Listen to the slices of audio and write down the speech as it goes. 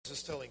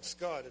just telling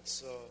Scott,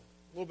 it's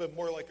a little bit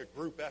more like a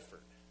group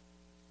effort.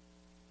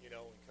 And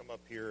come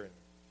up here and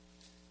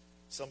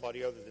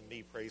somebody other than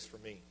me prays for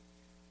me.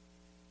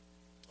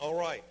 All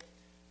right.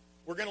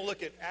 We're going to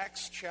look at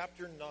Acts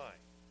chapter 9.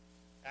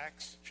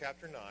 Acts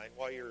chapter 9.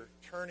 While you're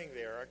turning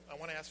there, I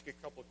want to ask you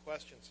a couple of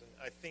questions, and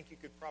I think you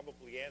could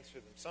probably answer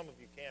them. Some of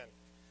you can.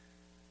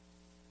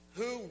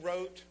 Who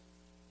wrote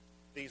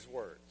these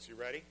words? You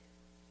ready?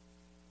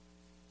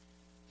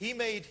 He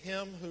made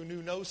him who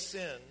knew no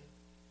sin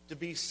to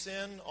be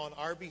sin on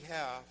our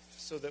behalf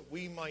so that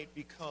we might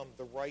become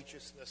the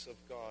righteousness of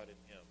God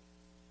in him.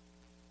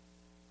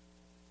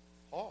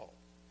 Paul.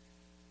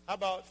 How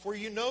about, for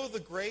you know the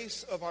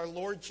grace of our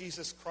Lord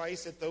Jesus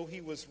Christ, that though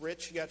he was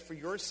rich, yet for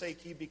your sake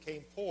he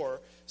became poor,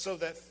 so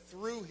that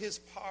through his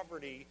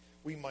poverty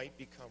we might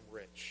become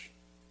rich.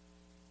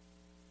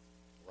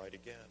 Right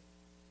again.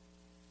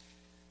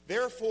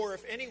 Therefore,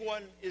 if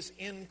anyone is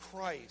in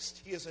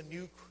Christ, he is a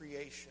new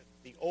creation.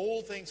 The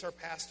old things are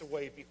passed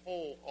away.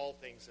 Behold, all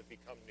things have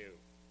become new.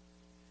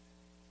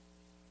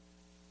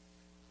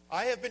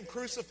 I have been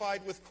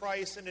crucified with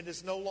Christ, and it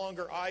is no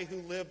longer I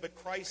who live, but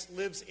Christ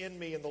lives in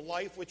me. And the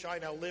life which I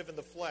now live in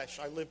the flesh,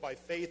 I live by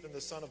faith in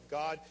the Son of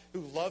God,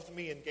 who loved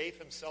me and gave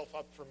himself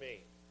up for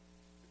me.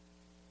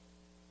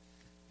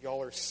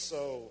 Y'all are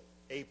so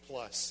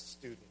A-plus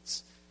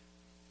students.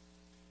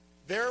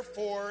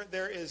 Therefore,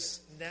 there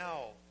is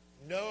now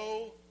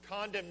no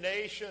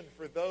condemnation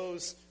for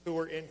those who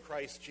are in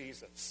Christ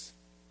Jesus.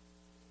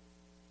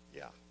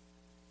 Yeah.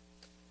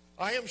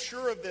 I am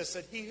sure of this,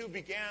 that he who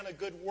began a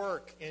good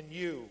work in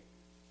you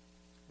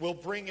will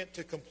bring it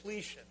to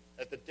completion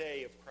at the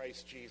day of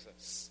Christ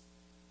Jesus.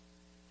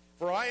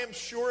 For I am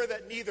sure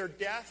that neither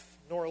death,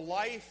 nor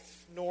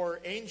life, nor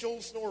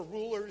angels, nor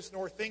rulers,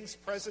 nor things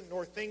present,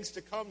 nor things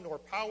to come, nor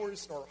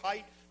powers, nor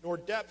height, nor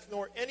depth,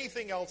 nor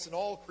anything else in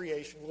all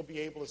creation will be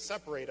able to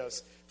separate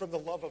us from the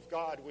love of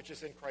God which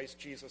is in Christ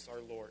Jesus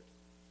our Lord.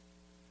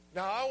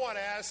 Now I want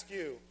to ask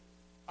you,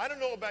 I don't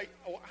know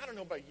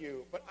about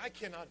you, but I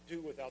cannot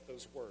do without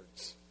those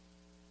words.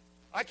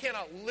 I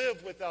cannot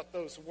live without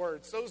those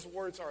words. Those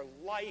words are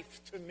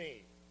life to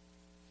me.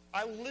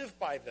 I live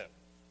by them.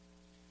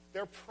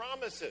 They're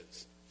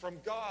promises from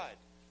God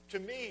to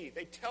me.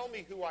 They tell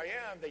me who I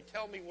am. They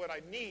tell me what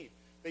I need.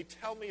 They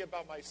tell me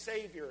about my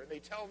Savior, and they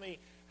tell me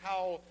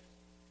how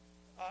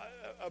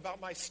about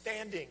my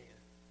standing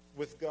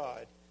with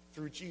God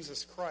through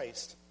Jesus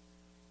Christ.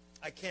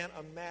 I can't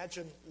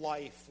imagine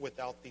life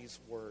without these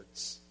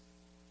words.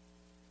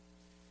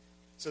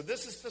 So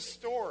this is the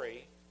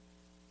story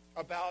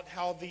about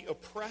how the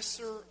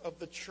oppressor of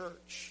the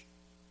church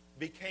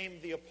became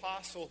the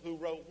apostle who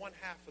wrote one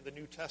half of the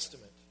New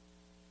Testament,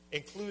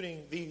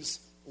 including these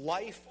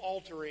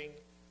life-altering,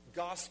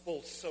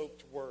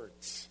 gospel-soaked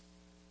words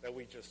that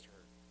we just heard.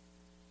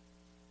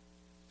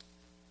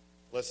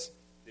 Let's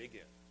dig in.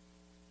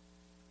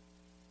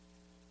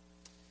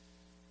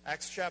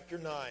 Acts chapter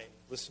 9.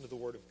 Listen to the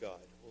word of God.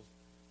 We'll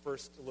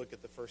first look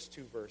at the first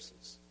two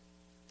verses.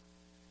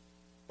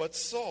 But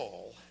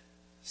Saul,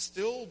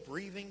 still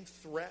breathing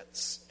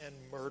threats and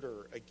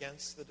murder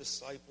against the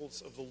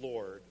disciples of the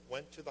Lord,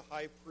 went to the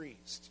high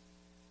priest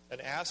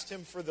and asked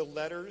him for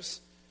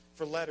letters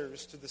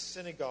to the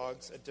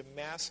synagogues at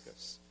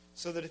Damascus,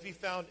 so that if he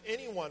found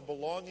anyone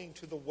belonging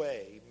to the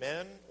way,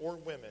 men or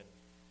women,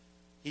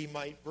 he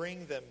might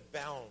bring them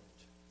bound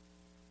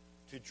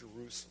to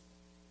Jerusalem.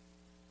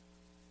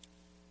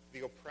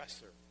 The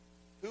oppressor.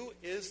 Who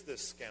is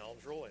this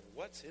scoundrel and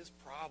what's his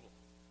problem?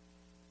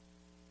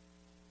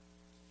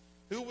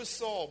 Who was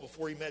Saul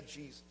before he met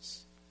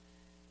Jesus?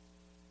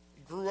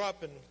 He grew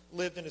up and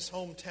lived in his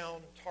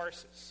hometown,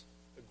 Tarsus,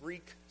 a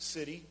Greek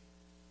city.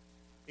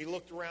 He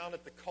looked around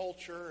at the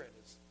culture, and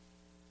his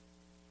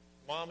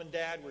mom and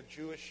dad were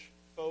Jewish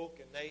folk,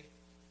 and they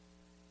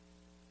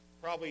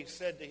probably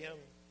said to him,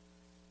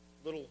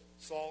 little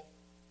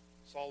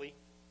Saulie,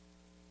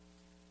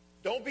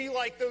 don't be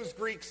like those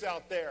Greeks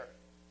out there.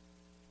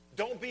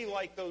 Don't be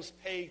like those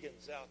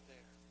pagans out there.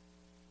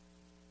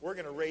 We're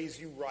going to raise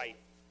you right.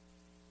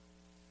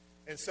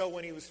 And so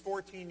when he was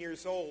 14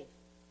 years old,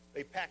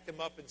 they packed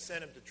him up and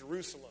sent him to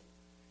Jerusalem,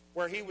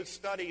 where he would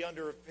study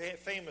under a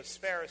famous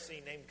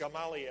Pharisee named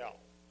Gamaliel,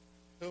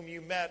 whom you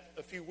met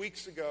a few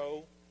weeks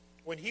ago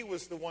when he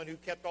was the one who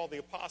kept all the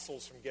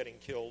apostles from getting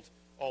killed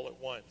all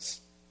at once.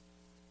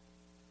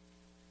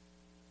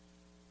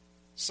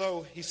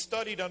 So he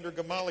studied under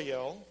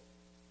Gamaliel,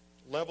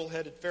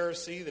 level-headed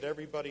Pharisee that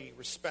everybody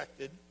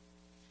respected,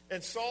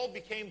 and Saul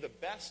became the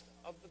best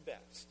of the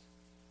best.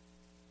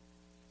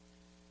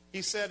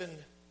 He said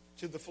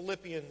to the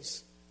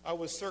Philippians, I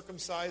was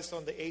circumcised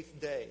on the 8th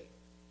day.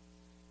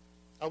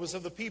 I was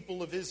of the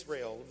people of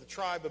Israel, of the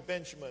tribe of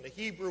Benjamin, a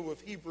Hebrew of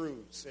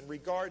Hebrews. In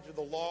regard to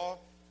the law,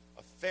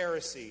 a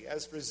Pharisee.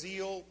 As for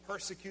zeal,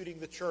 persecuting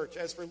the church.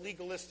 As for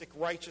legalistic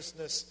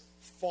righteousness,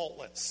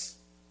 faultless.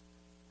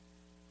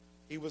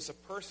 He was a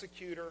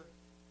persecutor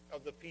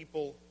of the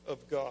people of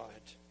God.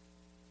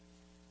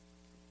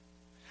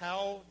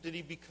 How did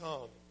he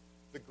become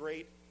the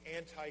great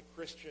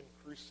anti-Christian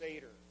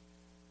crusader?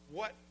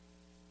 What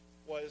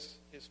was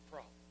his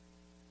problem.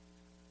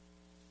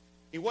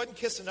 He wasn't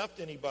kissing up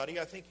to anybody.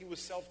 I think he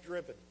was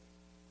self-driven.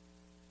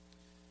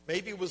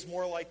 Maybe it was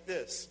more like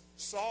this.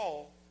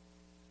 Saul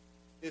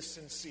is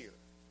sincere.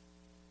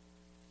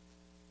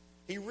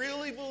 He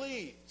really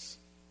believes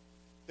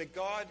that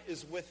God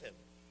is with him.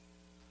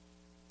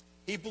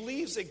 He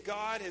believes that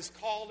God has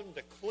called him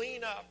to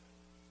clean up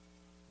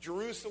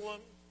Jerusalem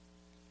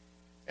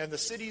and the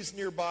cities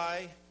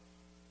nearby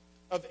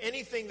of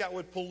anything that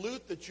would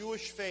pollute the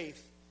Jewish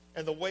faith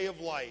and the way of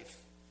life.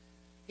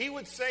 He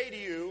would say to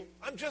you,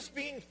 I'm just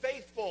being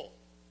faithful.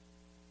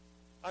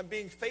 I'm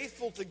being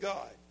faithful to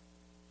God.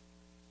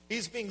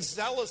 He's being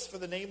zealous for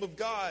the name of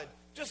God,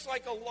 just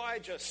like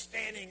Elijah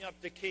standing up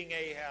to King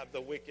Ahab,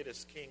 the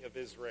wickedest king of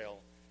Israel,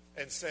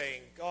 and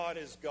saying, God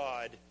is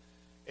God,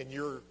 and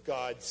your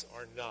gods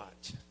are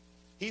not.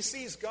 He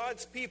sees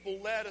God's people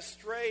led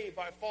astray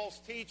by false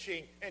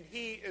teaching, and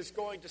he is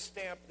going to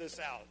stamp this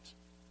out.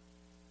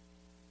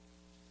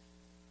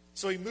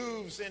 So he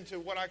moves into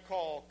what I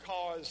call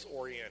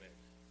cause-oriented.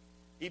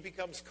 He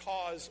becomes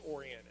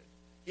cause-oriented.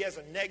 He has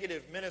a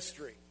negative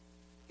ministry.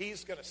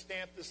 He's going to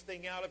stamp this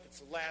thing out if it's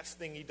the last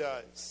thing he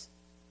does.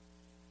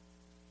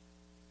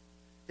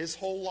 His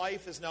whole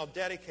life is now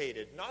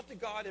dedicated, not to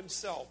God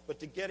himself, but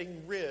to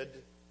getting rid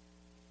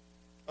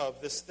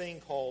of this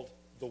thing called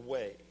the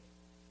way.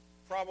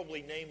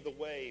 Probably named the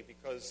way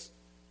because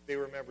they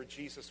remember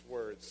Jesus'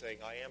 words saying,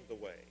 I am the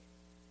way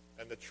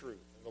and the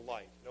truth and the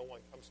life. No one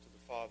comes to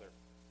the Father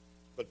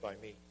but by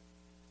me.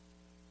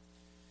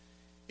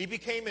 He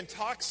became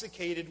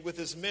intoxicated with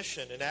his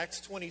mission. In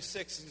Acts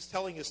 26, he's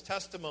telling his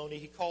testimony.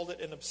 He called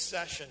it an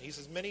obsession. He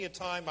says, many a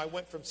time I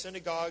went from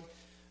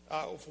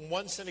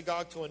one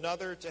synagogue to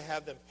another to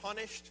have them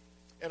punished,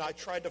 and I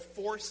tried to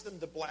force them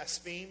to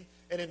blaspheme.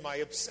 And in my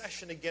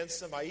obsession against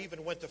them, I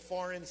even went to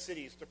foreign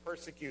cities to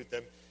persecute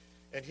them.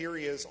 And here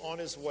he is on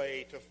his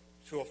way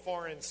to a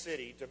foreign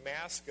city,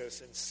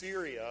 Damascus in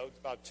Syria,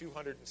 about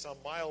 200 and some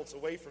miles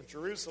away from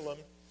Jerusalem.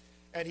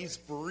 And he's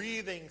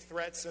breathing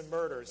threats and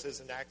murders, as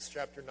in Acts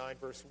chapter 9,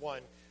 verse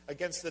 1,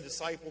 against the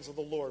disciples of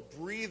the Lord.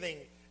 Breathing,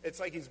 it's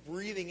like he's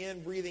breathing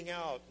in, breathing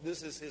out.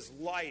 This is his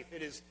life.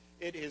 It's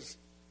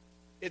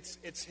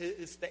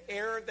the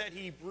air that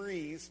he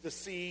breathes to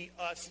see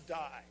us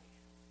die.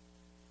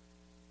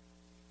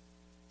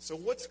 So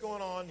what's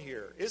going on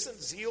here?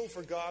 Isn't zeal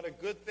for God a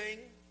good thing?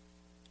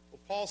 Well,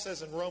 Paul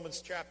says in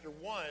Romans chapter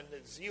 1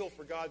 that zeal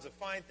for God's a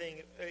fine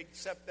thing,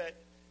 except that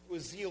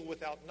zeal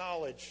without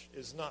knowledge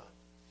is not.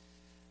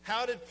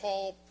 How did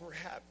Paul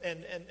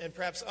and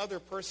perhaps other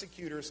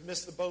persecutors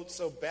miss the boat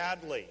so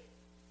badly?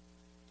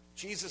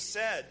 Jesus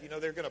said,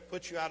 they're going to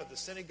put you out of the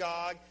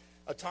synagogue.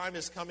 A time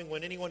is coming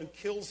when anyone who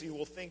kills you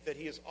will think that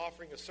he is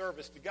offering a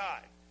service to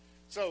God.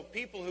 So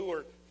people who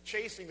are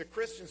chasing the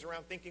Christians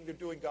around thinking they're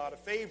doing God a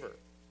favor.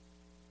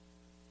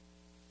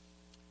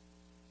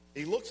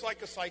 He looks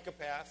like a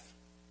psychopath.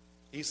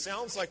 He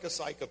sounds like a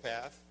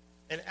psychopath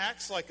and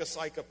acts like a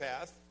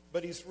psychopath,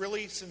 but he's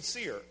really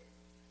sincere.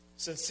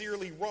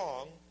 Sincerely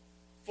wrong,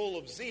 full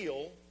of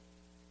zeal,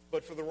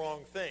 but for the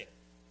wrong thing.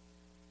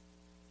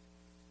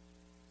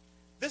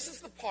 This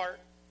is the part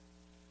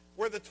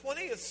where the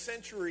 20th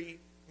century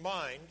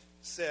mind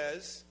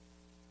says,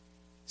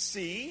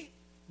 see,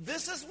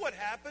 this is what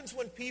happens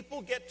when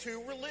people get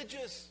too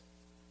religious.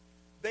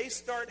 They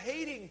start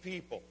hating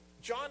people.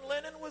 John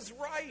Lennon was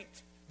right.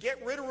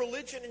 Get rid of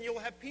religion and you'll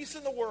have peace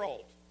in the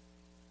world.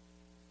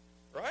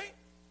 Right?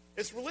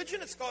 It's religion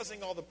that's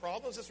causing all the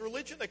problems. It's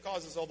religion that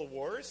causes all the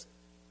wars.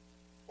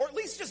 Or at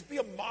least just be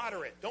a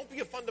moderate. Don't be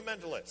a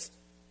fundamentalist.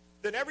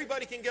 Then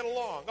everybody can get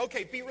along.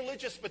 Okay, be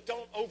religious, but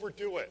don't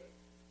overdo it.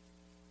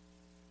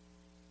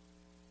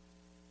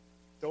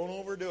 Don't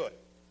overdo it.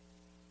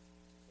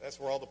 That's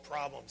where all the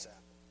problems happen.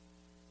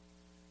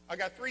 I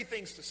got 3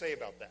 things to say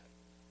about that.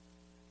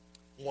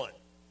 1,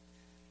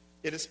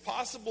 it is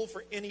possible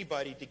for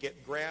anybody to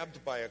get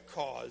grabbed by a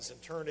cause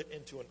and turn it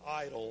into an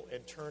idol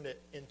and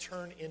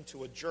turn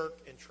into a jerk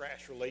and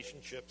trash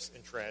relationships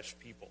and trash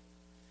people.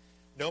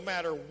 No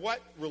matter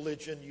what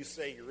religion you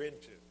say you're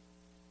into,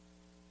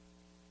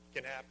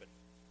 can happen.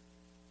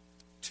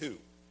 2,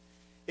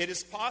 it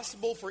is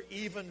possible for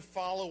even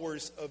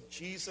followers of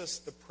Jesus,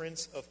 the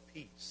Prince of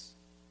Peace,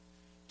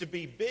 to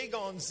be big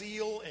on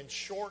zeal and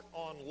short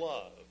on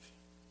love.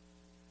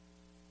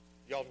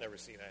 Y'all have never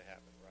seen that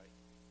happen, right?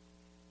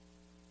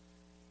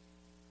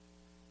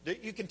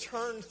 That you can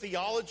turn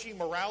theology,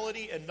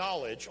 morality, and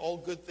knowledge, all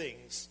good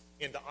things,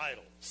 into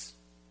idols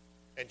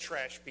and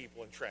trash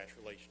people and trash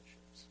relationships.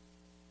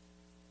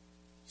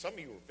 Some of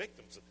you were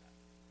victims of that.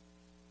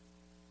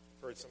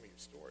 I've heard some of your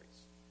stories.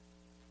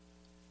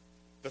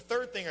 The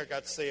third thing I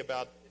got to say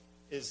about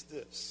is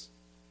this.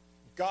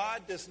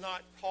 God does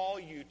not call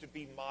you to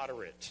be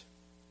moderate.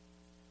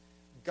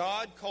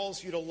 God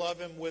calls you to love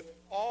him with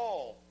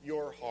all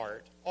your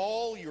heart,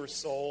 all your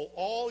soul,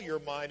 all your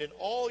mind, and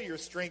all your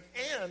strength,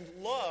 and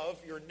love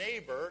your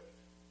neighbor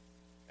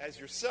as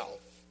yourself.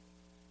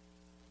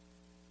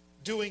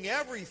 doing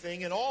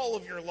everything in all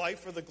of your life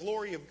for the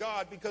glory of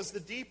God, because the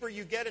deeper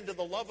you get into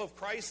the love of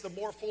Christ, the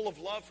more full of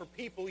love for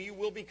people you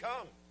will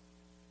become.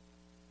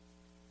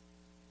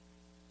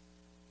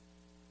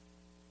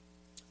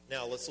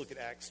 Now, let's look at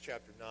Acts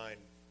chapter 9,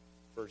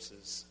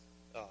 verses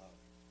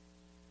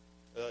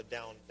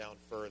down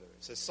further.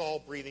 It says,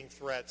 Saul breathing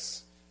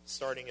threats,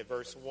 starting at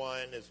verse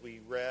 1, as we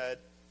read,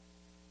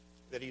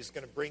 that he's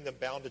going to bring them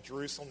bound to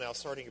Jerusalem. Now,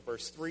 starting at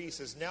verse 3, he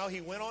says, Now he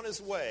went on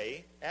his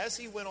way. As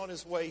he went on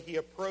his way, he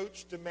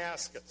approached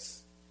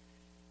Damascus.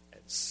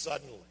 And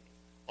suddenly,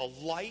 a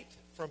light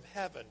from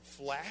heaven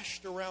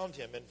flashed around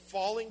him, and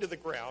falling to the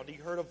ground, he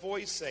heard a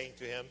voice saying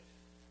to him,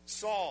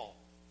 Saul,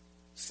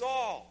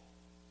 Saul,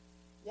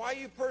 why are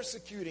you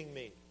persecuting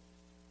me?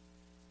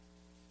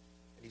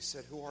 And he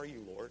said, Who are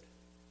you, Lord?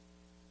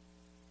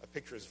 I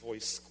picture his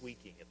voice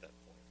squeaking at that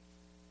point.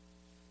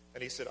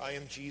 And he said, I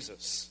am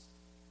Jesus,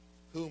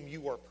 whom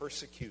you are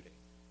persecuting.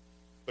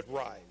 But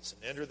rise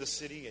and enter the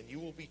city, and you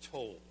will be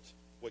told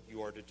what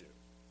you are to do.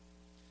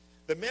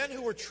 The men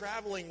who were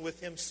traveling with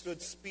him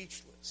stood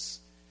speechless,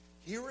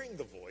 hearing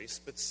the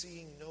voice, but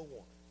seeing no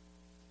one.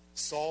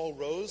 Saul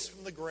rose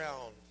from the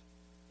ground,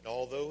 and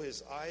although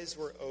his eyes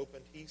were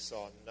opened, he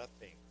saw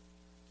nothing.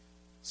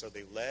 So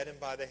they led him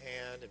by the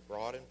hand and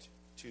brought him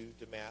to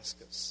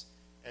Damascus.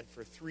 And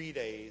for 3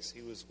 days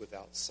he was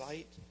without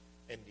sight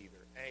and neither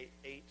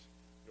ate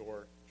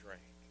nor drank.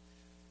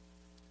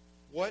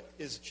 What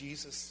is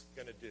Jesus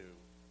going to do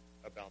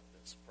about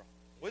this problem?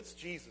 What's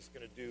Jesus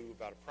going to do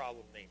about a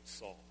problem named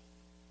Saul?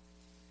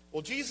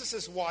 Well, Jesus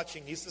is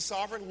watching. He's the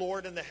sovereign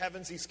Lord in the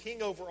heavens. He's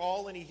king over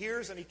all, and he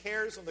hears and he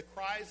cares when the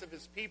cries of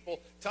his people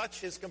touch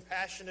his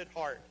compassionate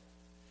heart.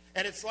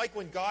 And it's like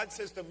when God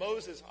says to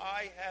Moses,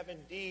 I have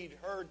indeed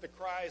heard the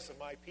cries of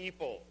my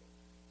people.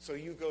 So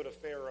you go to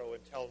Pharaoh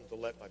and tell him to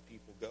let my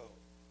people go.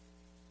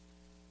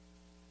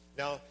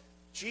 Now,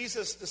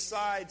 Jesus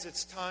decides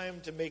it's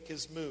time to make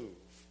his move.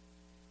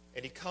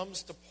 And he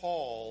comes to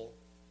Paul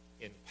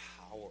in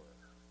power.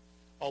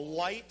 A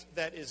light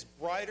that is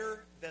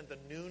brighter than the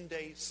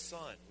noonday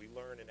sun, we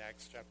learn in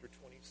Acts chapter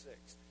 26.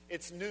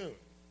 It's noon.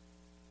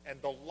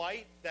 And the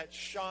light that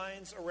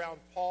shines around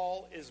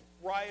Paul is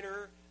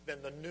brighter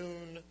than the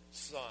noon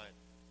sun.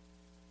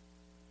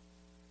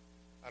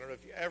 I don't know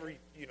if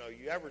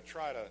you ever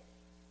try to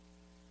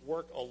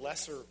work a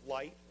lesser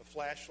light, a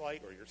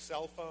flashlight or your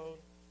cell phone,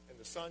 and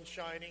the sun's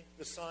shining.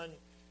 The sun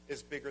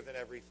is bigger than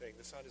everything.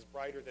 The sun is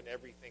brighter than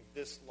everything.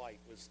 This light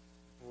was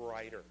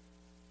brighter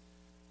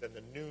than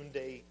the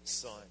noonday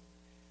sun.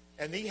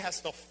 And he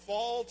has to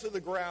fall to the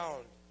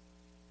ground.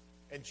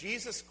 And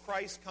Jesus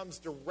Christ comes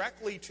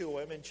directly to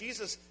him. And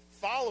Jesus'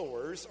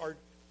 followers are,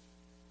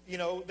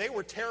 they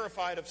were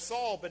terrified of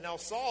Saul, but now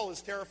Saul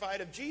is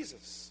terrified of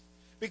Jesus.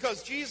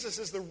 Because Jesus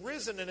is the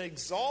risen and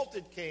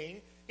exalted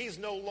king. He's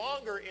no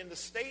longer in the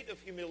state of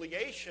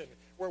humiliation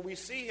where we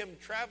see him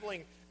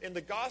traveling in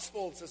the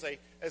Gospels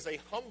as a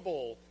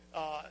humble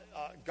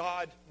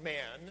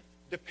God-man,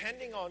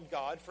 depending on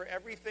God for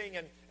everything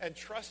and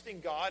trusting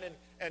God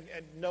and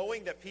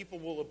knowing that people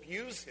will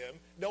abuse him,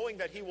 knowing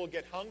that he will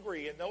get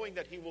hungry and knowing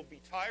that he will be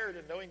tired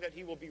and knowing that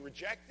he will be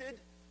rejected,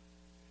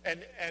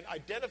 and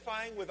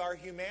identifying with our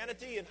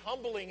humanity and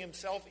humbling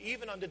himself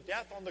even unto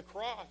death on the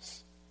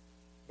cross.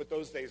 But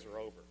those days are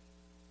over.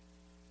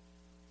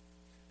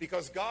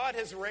 Because God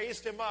has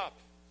raised him up.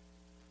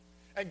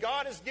 And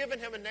God has given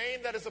him a name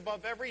that is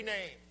above every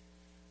name.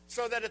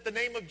 So that at the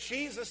name of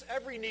Jesus,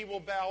 every knee will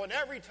bow and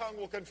every tongue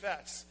will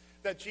confess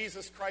that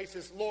Jesus Christ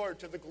is Lord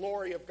to the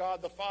glory of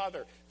God the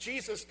Father.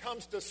 Jesus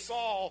comes to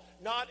Saul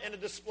not in a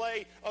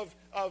display of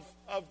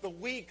the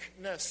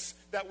weakness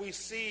that we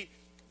see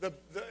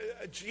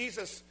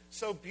Jesus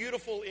so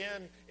beautiful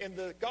in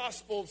the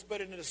Gospels,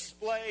 but in a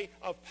display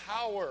of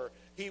power.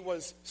 He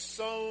was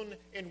sown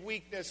in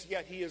weakness,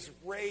 yet he is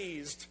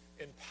raised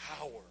in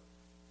power.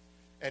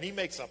 And he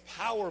makes a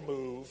power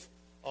move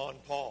on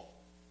Paul.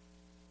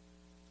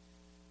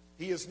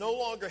 He is no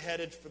longer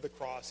headed for the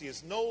cross. He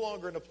is no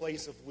longer in a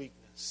place of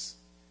weakness.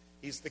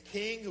 He's the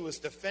king who is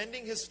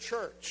defending his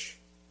church,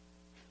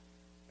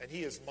 and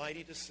he is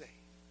mighty to save.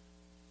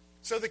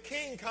 So the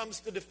king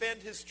comes to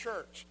defend his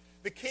church.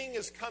 The king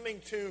is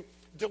coming to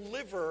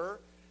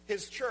deliver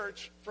his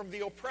church from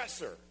the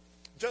oppressor.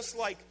 Just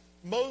like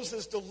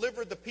Moses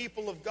delivered the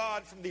people of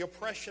God from the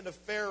oppression of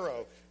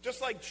Pharaoh.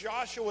 Just like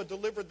Joshua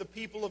delivered the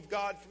people of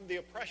God from the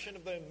oppression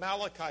of the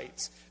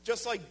Amalekites.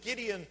 Just like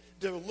Gideon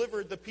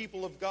delivered the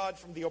people of God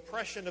from the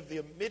oppression of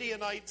the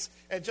Midianites.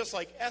 And just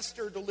like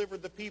Esther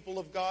delivered the people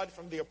of God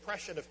from the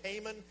oppression of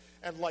Haman.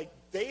 And like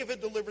David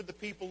delivered the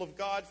people of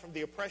God from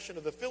the oppression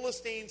of the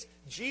Philistines,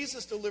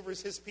 Jesus delivers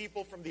his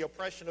people from the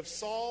oppression of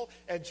Saul.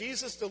 And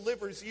Jesus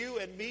delivers you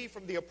and me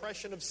from the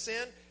oppression of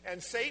sin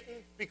and Satan,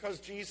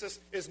 because Jesus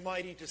is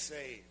mighty to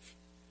save.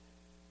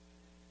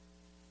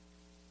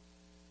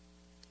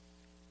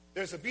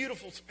 There's a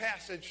beautiful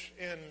passage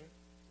in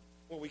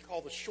what we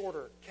call the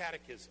Shorter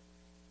Catechism.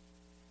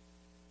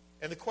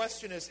 And the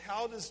question is,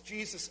 how does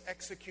Jesus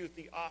execute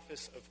the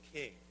office of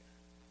king?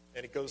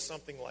 And it goes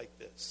something like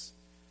this.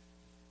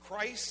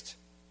 Christ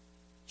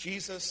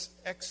Jesus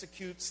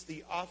executes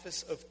the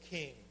office of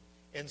king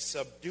in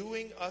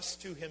subduing us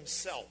to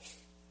himself,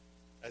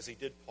 as he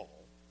did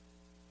Paul,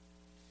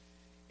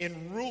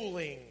 in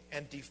ruling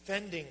and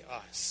defending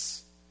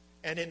us,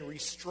 and in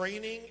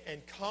restraining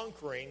and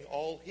conquering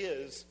all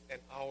his and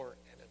our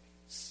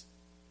enemies.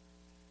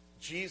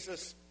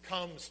 Jesus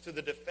comes to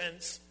the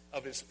defense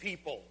of his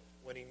people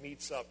when he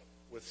meets up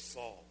with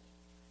Saul.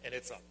 And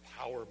it's a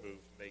power move,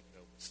 make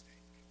no mistake.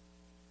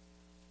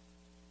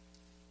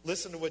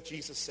 Listen to what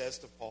Jesus says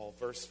to Paul,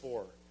 verse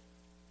 4.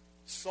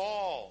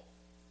 Saul,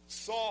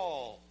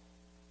 Saul.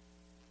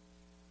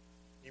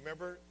 You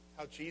remember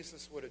how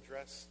Jesus would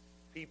address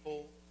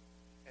people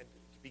and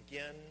to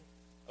begin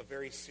a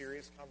very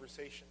serious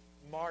conversation?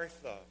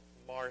 Martha,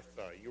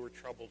 Martha, you were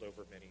troubled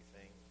over many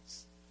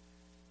things.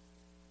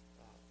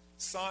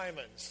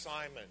 Simon,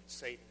 Simon,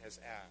 Satan has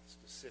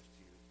asked to sift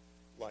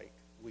you like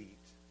wheat.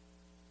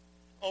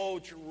 Oh,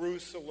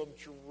 Jerusalem,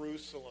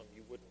 Jerusalem,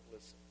 you wouldn't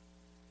listen.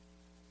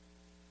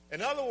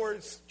 In other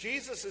words,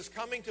 Jesus is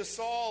coming to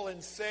Saul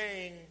and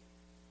saying,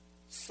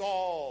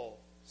 Saul,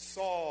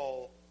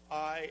 Saul,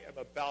 I am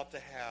about to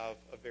have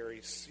a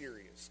very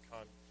serious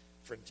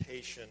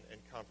confrontation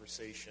and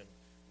conversation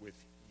with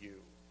you.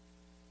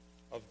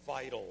 A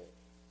vital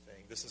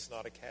thing. This is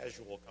not a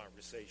casual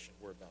conversation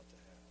we're about to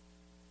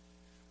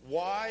have.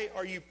 Why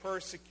are you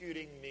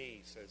persecuting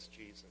me, says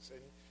Jesus.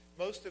 And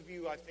most of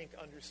you, I think,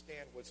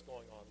 understand what's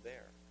going on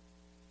there.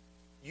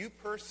 You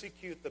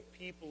persecute the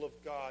people of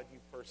God, you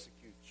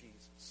persecute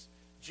Jesus.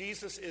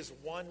 Jesus is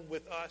one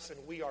with us, and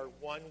we are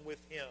one with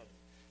him.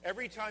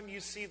 Every time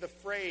you see the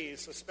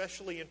phrase,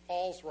 especially in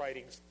Paul's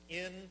writings,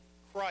 in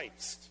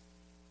Christ,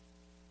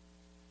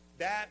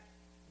 that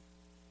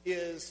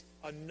is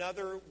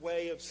another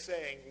way of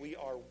saying we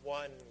are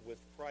one with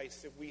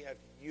Christ, that we have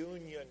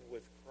union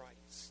with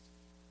Christ.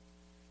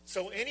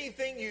 So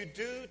anything you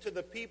do to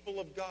the people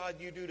of God,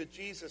 you do to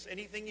Jesus.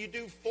 Anything you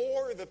do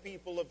for the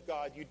people of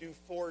God, you do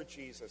for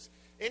Jesus.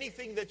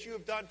 Anything that you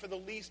have done for the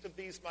least of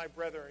these, my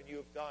brethren, you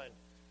have done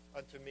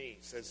unto me,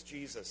 says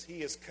Jesus.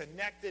 He is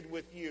connected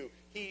with you.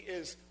 He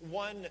is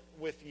one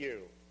with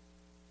you.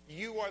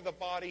 You are the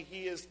body.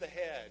 He is the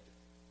head.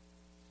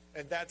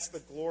 And that's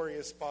the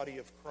glorious body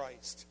of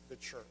Christ, the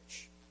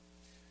church.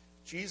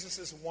 Jesus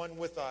is one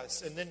with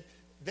us. And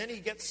then he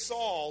gets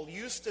Saul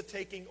used to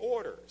taking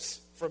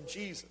orders from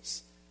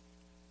Jesus.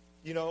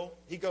 You know,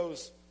 he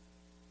goes,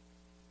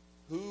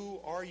 who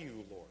are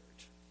you, Lord?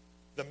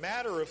 The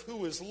matter of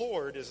who is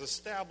Lord is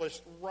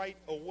established right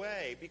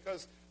away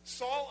because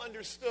Saul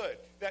understood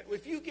that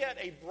if you get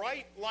a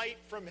bright light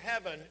from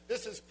heaven,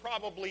 this is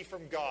probably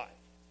from God.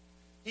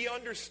 He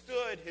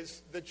understood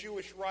the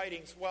Jewish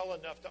writings well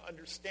enough to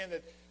understand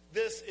that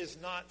this is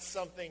not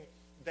something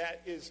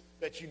that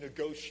you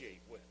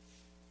negotiate with.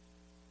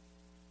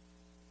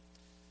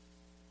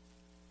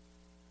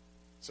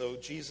 So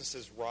Jesus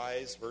says,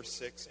 rise, verse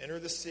 6, enter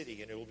the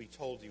city, and it will be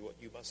told you what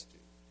you must do.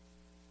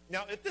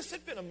 Now, if this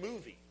had been a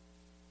movie,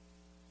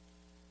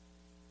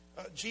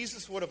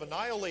 Jesus would have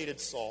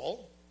annihilated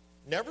Saul,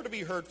 never to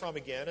be heard from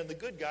again, and the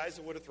good guys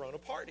would have thrown a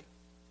party.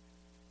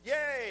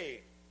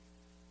 Yay!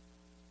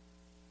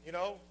 You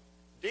know,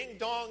 ding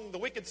dong, the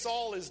wicked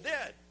Saul is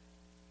dead.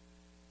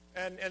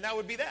 And that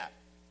would be that.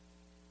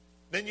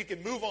 Then you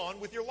can move on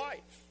with your life.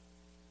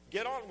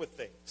 Get on with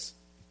things.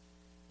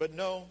 But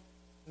no,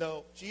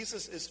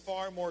 Jesus is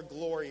far more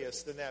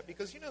glorious than that.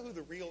 Because you know who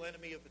the real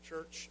enemy of the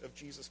church of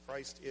Jesus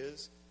Christ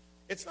is?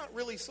 It's not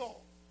really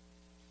Saul.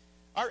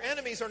 Our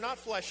enemies are not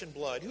flesh and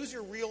blood. Who's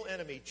your real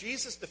enemy?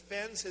 Jesus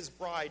defends his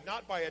bride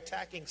not by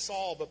attacking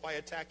Saul, but by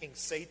attacking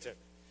Satan.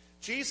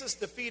 Jesus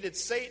defeated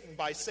Satan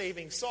by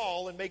saving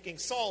Saul and making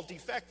Saul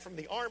defect from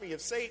the army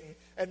of Satan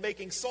and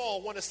making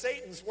Saul one of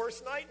Satan's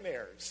worst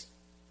nightmares.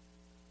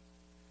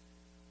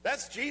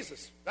 That's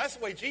Jesus. That's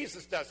the way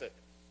Jesus does it.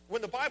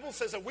 When the Bible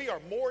says that we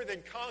are more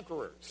than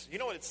conquerors, you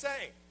know what it's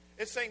saying?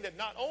 It's saying that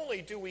not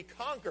only do we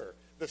conquer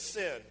the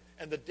sin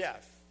and the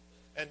death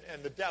and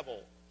the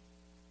devil,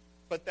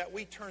 but that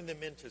we turn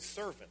them into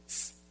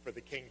servants for the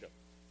kingdom.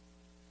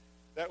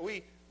 That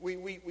we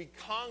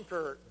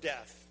conquer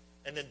death,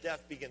 and then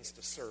death begins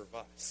to serve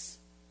us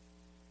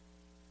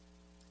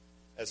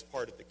as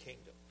part of the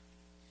kingdom.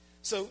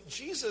 So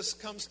Jesus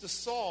comes to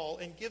Saul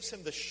and gives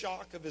him the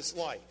shock of his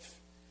life.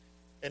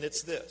 And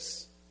it's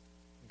this: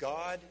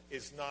 God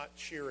is not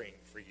cheering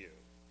for you.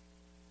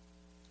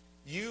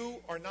 You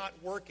are not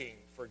working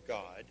for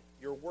God.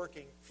 You're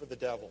working for the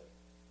devil.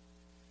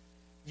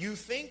 You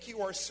think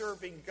you are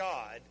serving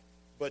God,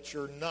 but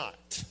you're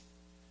not.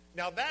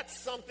 Now that's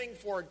something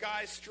for a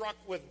guy struck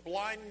with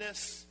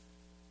blindness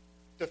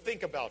to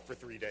think about for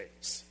 3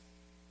 days.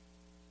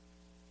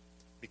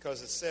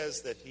 Because it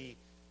says that he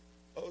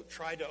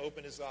tried to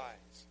open his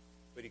eyes,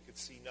 but he could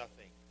see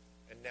nothing.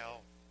 And now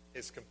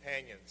his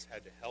companions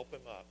had to help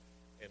him up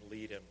and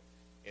lead him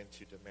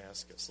into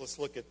Damascus. Let's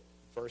look at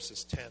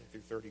verses 10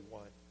 through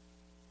 31.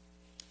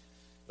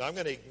 Now I'm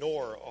going to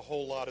ignore a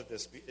whole lot of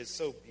this. It's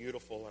so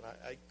beautiful, and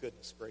I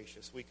goodness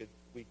gracious, we could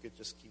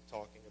just keep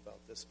talking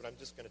about this, but I'm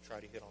just going to try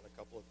to hit on a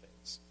couple of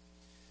things.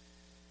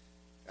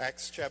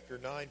 Acts chapter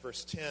 9,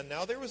 verse 10.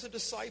 Now there was a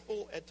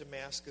disciple at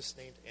Damascus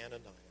named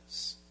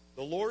Ananias.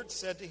 The Lord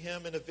said to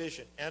him in a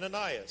vision,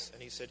 Ananias.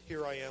 And he said,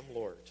 Here I am,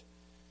 Lord.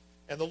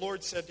 And the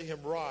Lord said to him,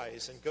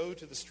 Rise and go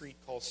to the street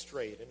called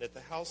Straight, and at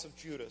the house of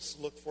Judas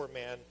look for a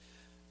man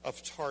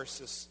of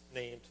Tarsus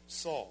named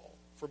Saul.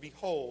 For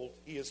behold,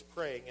 he is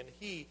praying, and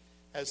he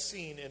has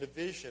seen in a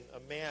vision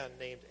a man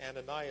named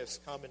Ananias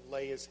come and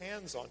lay his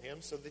hands on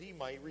him so that he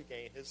might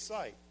regain his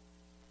sight.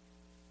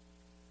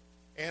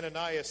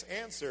 Ananias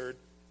answered,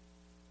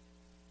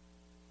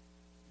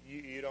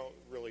 You don't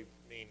really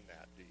mean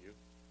that, do you,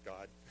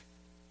 God?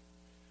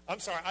 I'm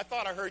sorry, I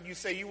thought I heard you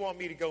say you want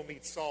me to go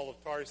meet Saul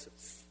of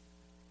Tarsus.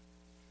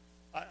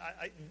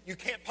 You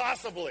can't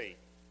possibly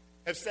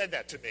have said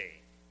that to me.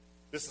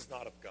 This is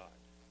not of God.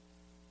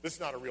 This is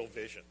not a real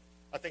vision.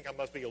 I think I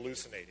must be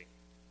hallucinating.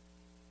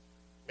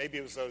 Maybe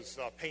it was those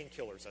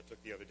painkillers I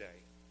took the other day.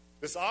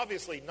 This is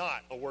obviously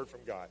not a word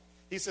from God.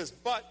 He says,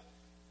 But,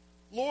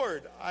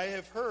 Lord, I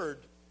have heard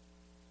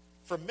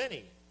from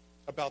many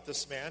about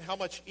this man, how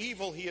much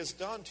evil he has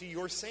done to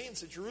your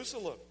saints at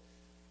Jerusalem.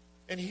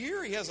 And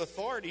here he has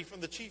authority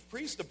from the chief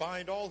priest to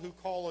bind all who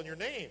call on your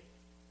name.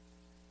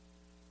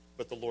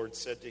 But the Lord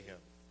said to him,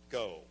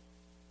 Go,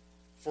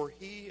 for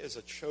he is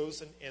a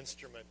chosen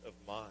instrument of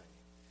mine,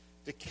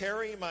 to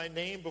carry my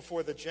name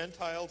before the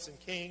Gentiles and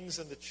kings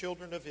and the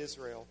children of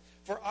Israel.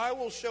 For I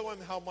will show him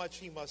how much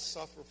he must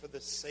suffer for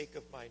the sake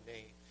of my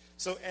name.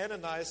 So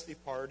Ananias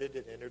departed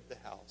and entered the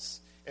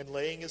house. And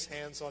laying his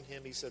hands on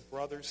him, he said,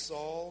 Brother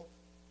Saul.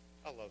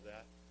 I love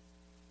that.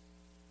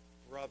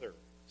 Brother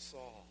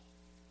Saul.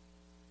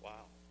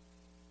 Wow.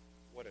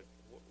 What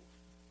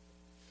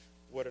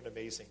an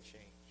amazing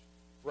change.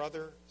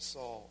 Brother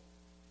Saul,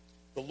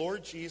 the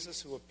Lord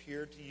Jesus, who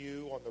appeared to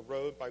you on the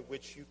road by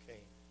which you came,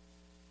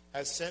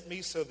 has sent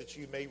me so that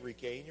you may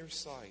regain your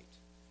sight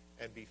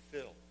and be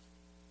filled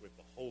with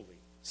the Holy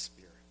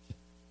Spirit.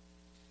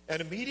 And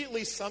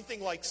immediately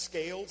something like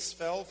scales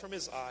fell from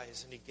his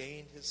eyes, and he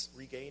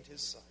regained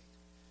his sight.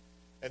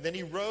 And then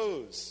he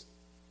rose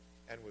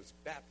and was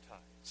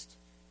baptized.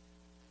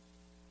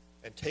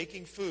 And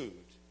taking food,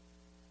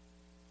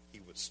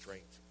 he was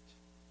strengthened.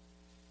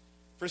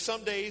 For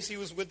some days he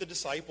was with the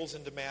disciples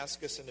in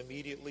Damascus, and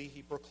immediately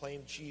he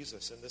proclaimed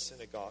Jesus in the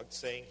synagogue,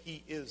 saying,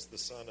 He is the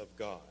Son of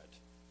God.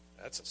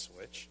 That's a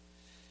switch.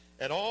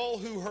 And all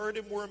who heard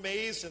him were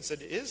amazed and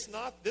said, Is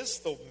not this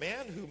the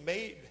man who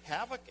made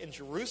havoc in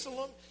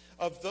Jerusalem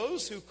of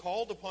those who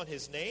called upon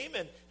his name?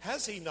 And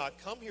has he not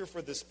come here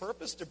for this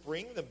purpose, to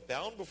bring them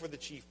bound before the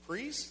chief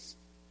priests?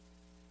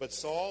 But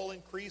Saul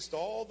increased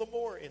all the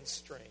more in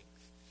strength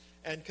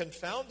and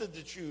confounded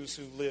the Jews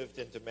who lived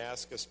in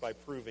Damascus by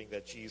proving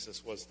that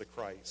Jesus was the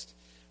Christ.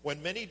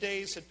 When many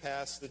days had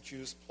passed, the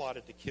Jews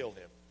plotted to kill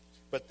him.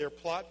 But their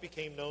plot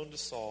became known to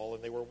Saul,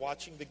 and they were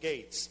watching the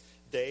gates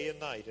day and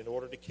night in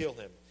order to kill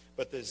him.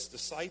 But his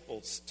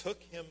disciples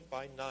took him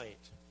by night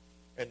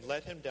and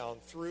let him down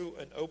through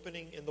an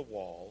opening in the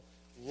wall,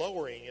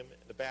 lowering him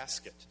in a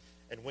basket.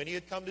 And when he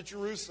had come to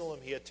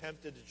Jerusalem, he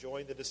attempted to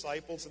join the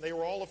disciples, and they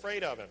were all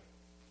afraid of him,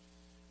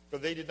 for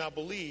they did not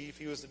believe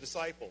he was a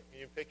disciple.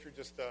 You can picture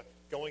just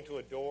going to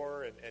a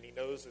door, and he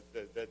knows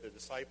that the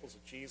disciples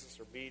of Jesus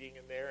are meeting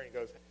in there, and he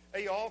goes,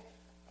 Hey, y'all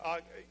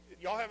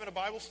having a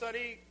Bible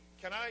study?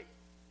 Can I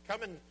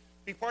come and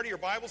be part of your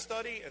Bible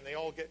study? And they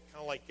all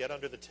get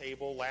under the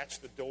table, latch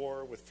the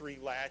door with 3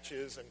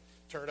 latches, and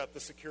turn up the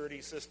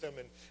security system,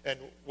 and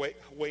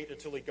wait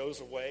until he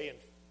goes away and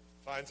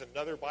finds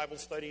another Bible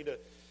study to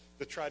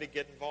try to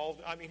get involved.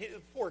 I mean,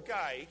 the poor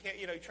guy, he can't,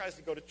 he tries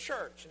to go to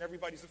church, and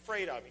everybody's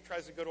afraid of him. He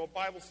tries to go to a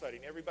Bible study,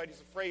 and everybody's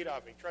afraid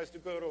of him. He tries to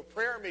go to a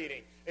prayer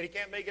meeting, and he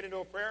can't make it into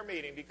a prayer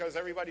meeting because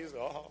everybody's,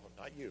 oh,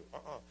 not you.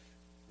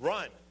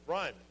 Run.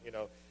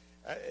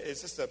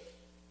 It's just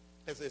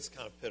it's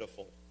kind of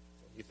pitiful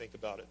when you think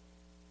about it.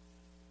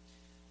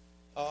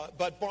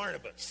 But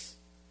Barnabas.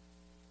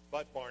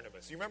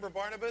 You remember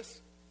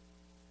Barnabas?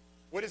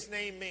 What does his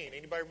name mean?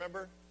 Anybody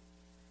remember?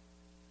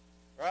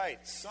 Right,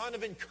 son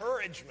of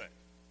encouragement.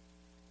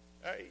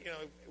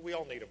 We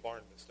all need a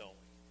Barnabas, don't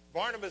we?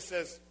 Barnabas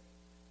says,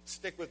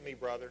 stick with me,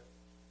 brother.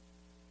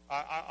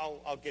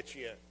 I'll get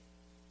you in.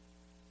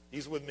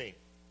 He's with me.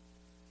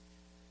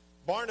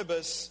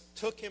 Barnabas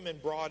took him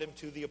and brought him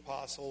to the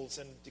apostles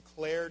and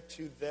declared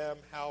to them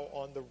how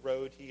on the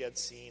road he had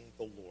seen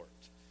the Lord,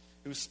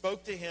 who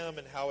spoke to him,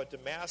 and how at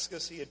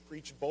Damascus he had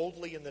preached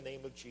boldly in the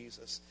name of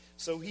Jesus.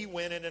 So he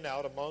went in and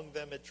out among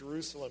them at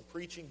Jerusalem,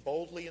 preaching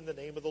boldly in the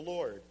name of the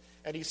Lord.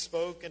 And he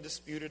spoke and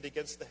disputed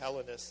against the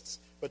Hellenists,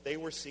 but they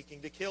were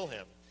seeking to kill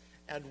him.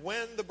 And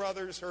when the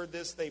brothers heard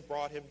this, they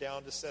brought him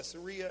down to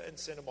Caesarea and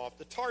sent him off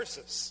to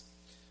Tarsus.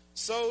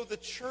 So the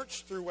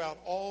church throughout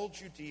all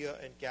Judea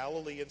and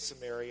Galilee and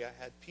Samaria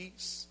had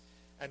peace,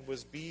 and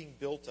was being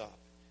built up,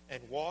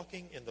 and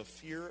walking in the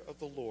fear of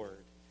the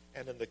Lord,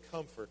 and in the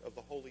comfort of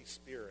the Holy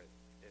Spirit,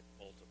 it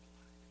multiplied.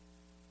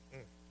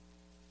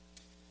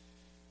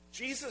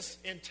 Jesus'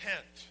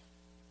 intent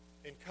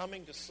in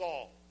coming to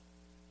Saul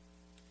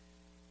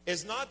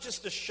is not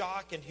just to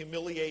shock and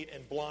humiliate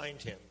and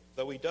blind him,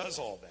 though he does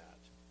all that,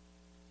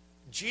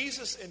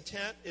 Jesus'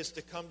 intent is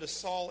to come to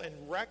Saul and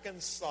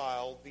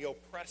reconcile the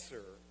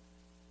oppressor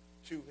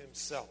to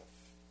himself.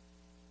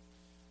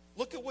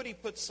 Look at what he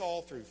put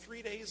Saul through.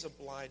 3 days of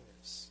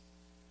blindness.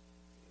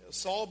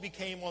 Saul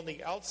became on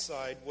the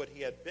outside what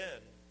he had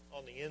been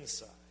on the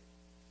inside.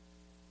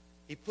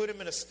 He put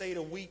him in a state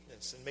of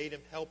weakness and made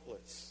him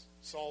helpless.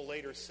 Saul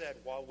later said,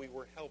 while we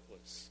were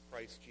helpless,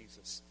 Christ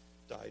Jesus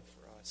died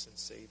for us and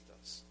saved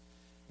us.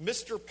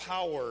 Mr.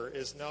 Power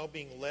is now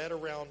being led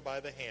around by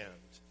the hand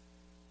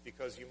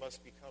because you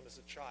must become as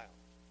a child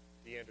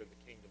to enter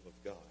the kingdom of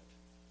God.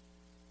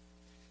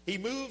 He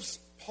moves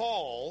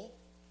Saul,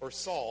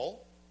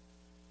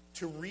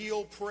 to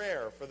real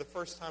prayer for the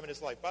first time in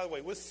his life. By the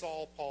way, with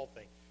Saul, Paul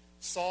thing.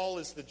 Saul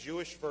is the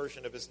Jewish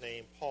version of his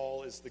name.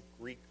 Paul is the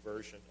Greek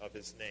version of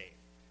his name.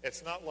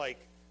 It's not like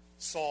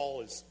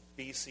Saul is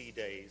BC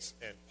days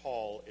and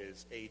Paul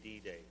is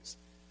AD days.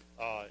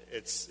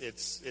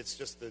 It's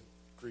just the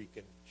Greek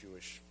and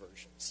Jewish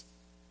versions.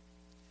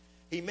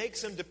 He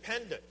makes him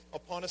dependent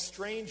upon a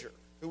stranger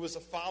who was a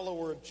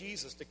follower of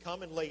Jesus to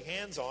come and lay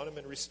hands on him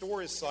and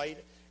restore his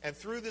sight. And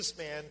through this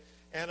man,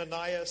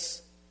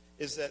 Ananias,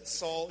 is that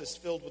Saul is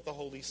filled with the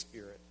Holy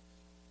Spirit.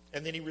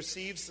 And then he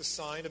receives the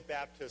sign of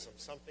baptism,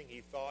 something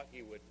he thought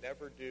he would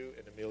never do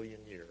in a million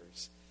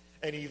years.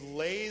 And he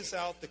lays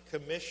out the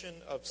commission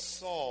of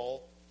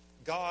Saul.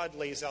 God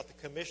lays out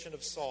the commission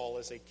of Saul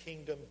as a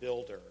kingdom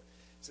builder.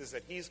 He says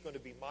that he's going to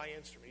be my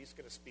instrument. He's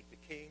going to speak to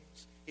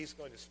kings. He's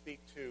going to speak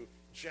to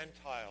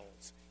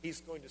Gentiles.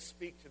 He's going to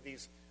speak to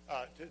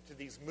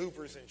these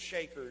movers and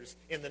shakers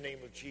in the name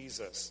of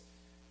Jesus.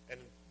 And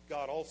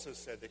God also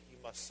said that he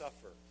must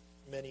suffer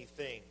many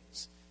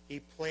things. He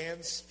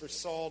plans for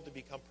Saul to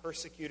become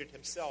persecuted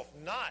himself,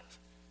 not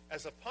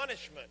as a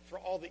punishment for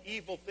all the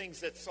evil things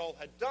that Saul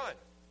had done,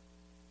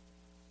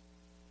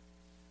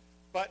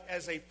 but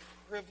as a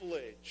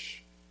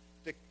privilege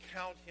to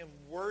count him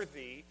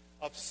worthy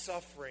of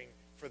suffering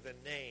for the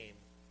name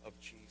of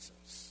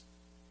Jesus.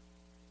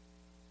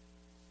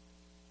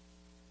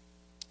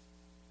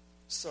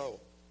 So,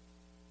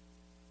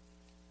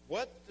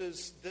 what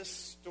does this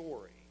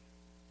story,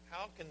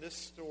 how can this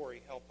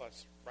story help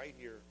us right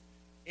here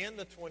in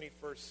the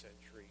 21st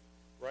century,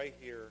 right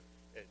here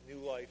at New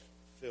Life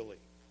Philly?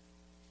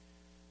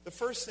 The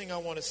first thing I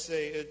want to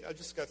say, I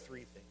just got 4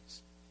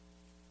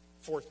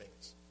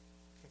 things.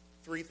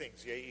 3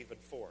 things, yea, even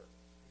 4.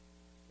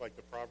 Like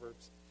the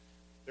Proverbs.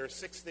 There are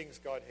 6 things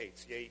God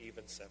hates, yea,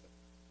 even 7.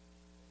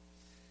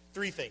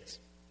 3 things,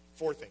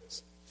 4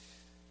 things.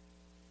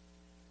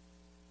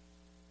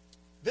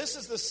 This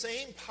is the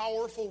same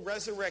powerful,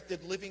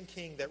 resurrected, living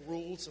King that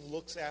rules and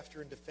looks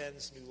after and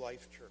defends New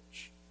Life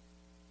Church.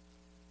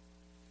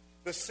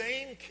 The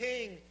same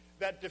King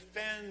that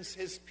defends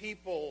his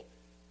people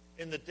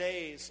in the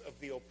days of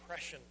the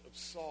oppression of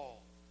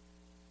Saul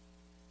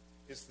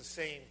is the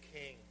same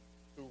King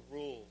who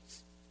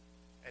rules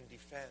and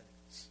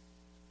defends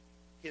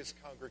his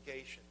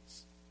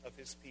congregations of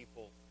his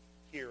people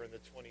here in the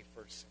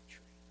 21st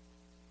century.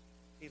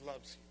 He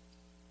loves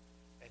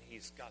you, and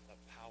he's got the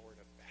power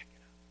to back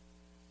it up.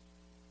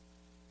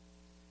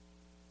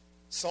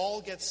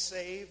 Saul gets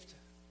saved,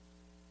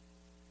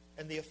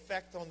 and the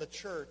effect on the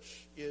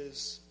church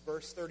is,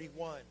 verse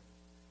 31,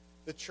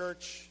 the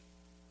church,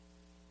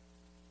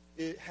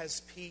 it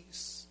has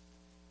peace.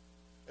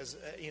 As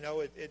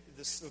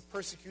the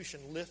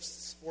persecution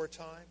lifts for a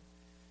time,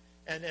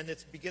 and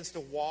it begins to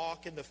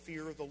walk in the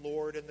fear of the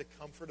Lord and the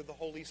comfort of the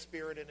Holy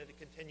Spirit, and it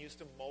continues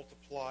to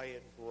multiply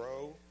and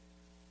grow.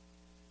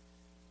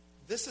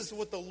 This is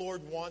what the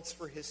Lord wants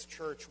for his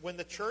church. When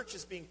the church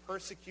is being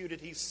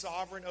persecuted, he's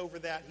sovereign over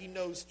that. He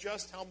knows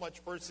just how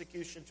much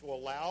persecution to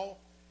allow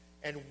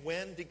and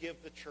when to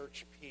give the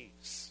church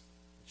peace.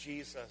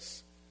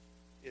 Jesus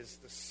is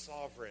the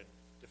sovereign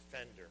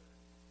defender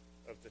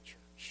of the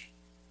church.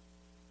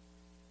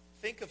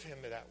 Think of him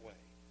that way.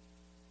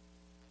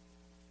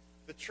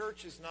 The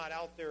church is not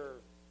out there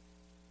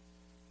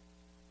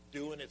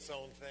doing its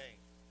own thing.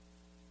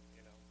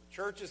 The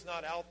church is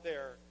not out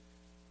there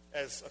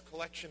as a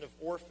collection of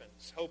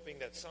orphans, hoping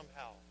that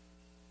somehow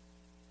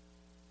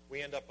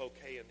we end up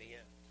okay in the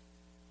end.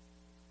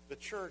 The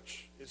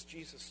church is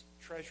Jesus'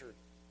 treasured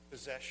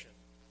possession,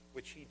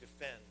 which he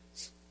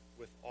defends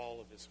with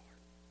all of his heart.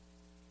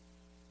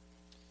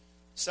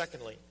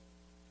 Secondly,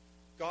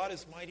 God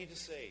is mighty to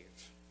save.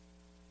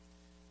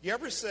 You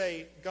ever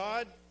say,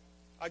 God,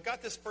 I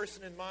got this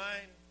person in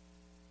mind.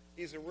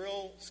 He's a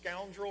real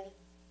scoundrel.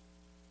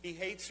 He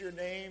hates your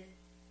name.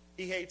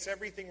 He hates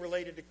everything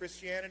related to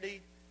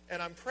Christianity.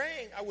 And I'm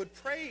praying, I would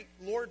pray,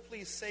 Lord,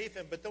 please save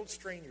him, but don't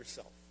strain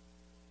yourself.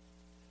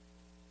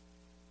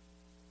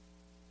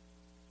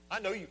 I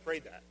know you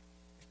prayed that.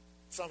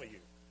 Some of you.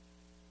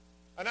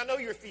 And I know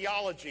your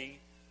theology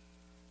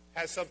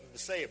has something to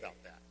say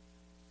about that.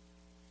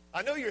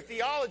 I know your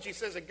theology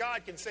says that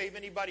God can save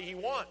anybody he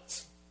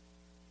wants.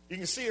 You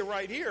can see it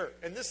right here.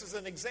 And this is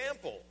an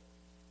example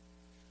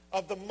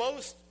of the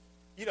most,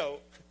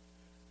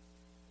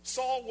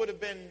 Saul would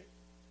have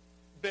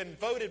been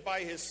voted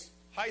by his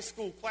high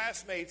school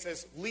classmates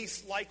as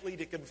least likely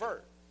to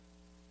convert.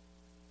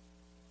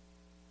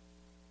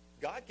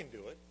 God can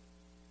do it.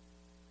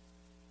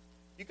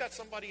 You got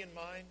somebody in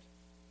mind?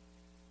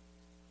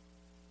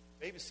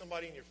 Maybe it's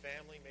somebody in your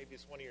family. Maybe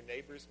it's one of your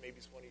neighbors. Maybe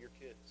it's one of your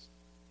kids.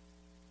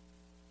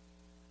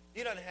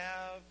 You don't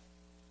have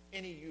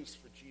any use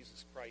for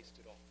Jesus Christ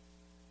at all.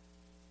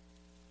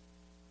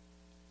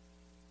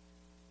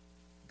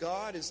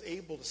 God is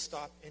able to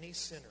stop any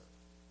sinner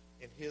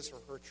in his or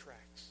her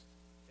tracks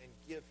and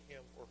give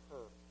him or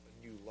her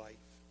a new life.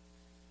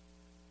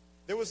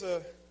 There was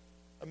a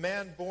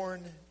man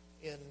born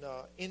in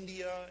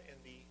India in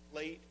the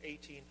late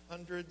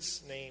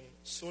 1800s named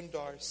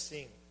Sundar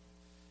Singh.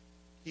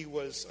 He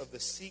was of the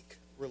Sikh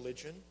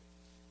religion.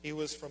 He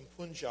was from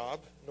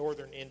Punjab,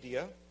 northern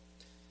India.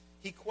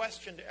 He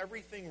questioned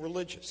everything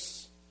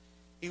religious.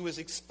 He was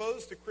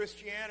exposed to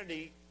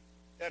Christianity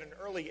at an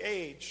early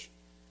age,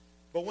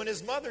 but when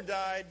his mother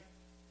died,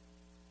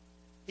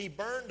 he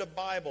burned a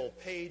Bible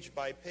page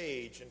by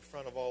page in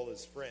front of all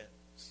his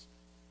friends.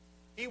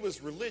 He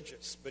was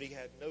religious, but he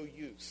had no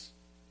use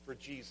for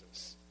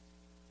Jesus.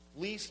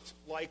 Least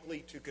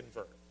likely to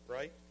convert,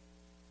 right?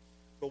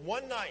 But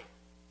one night,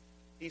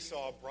 he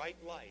saw a bright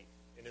light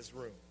in his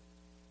room.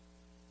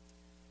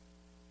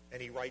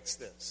 And he writes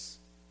this: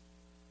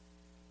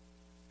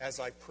 "As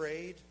I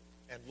prayed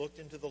and looked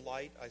into the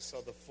light, I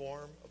saw the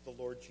form of the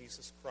Lord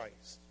Jesus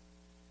Christ.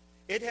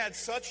 It had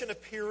such an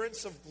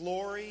appearance of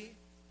glory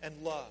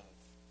and love.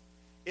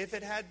 If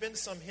it had been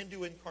some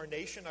Hindu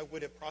incarnation, I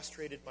would have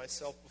prostrated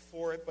myself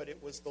before it, but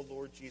it was the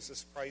Lord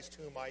Jesus Christ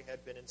whom I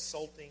had been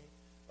insulting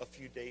a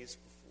few days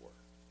before.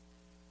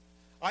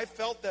 I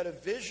felt that a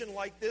vision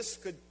like this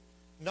could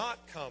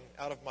not come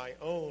out of my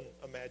own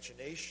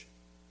imagination.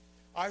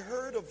 I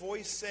heard a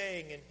voice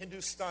saying in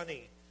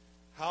Hindustani,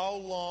 'How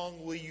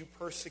long will you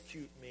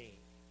persecute me?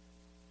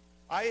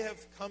 I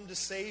have come to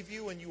save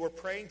you, and you are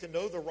praying to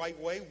know the right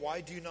way.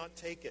 Why do you not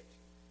take it?'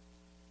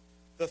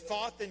 The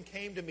thought then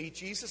came to me,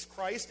 Jesus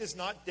Christ is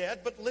not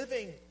dead, but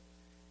living,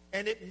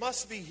 and it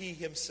must be he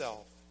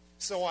himself.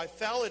 So I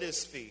fell at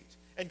his feet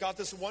and got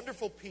this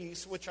wonderful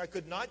peace which I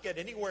could not get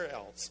anywhere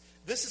else.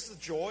 This is the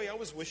joy I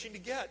was wishing to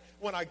get.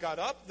 When I got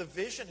up, the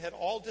vision had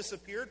all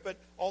disappeared, but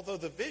although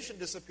the vision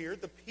disappeared,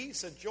 the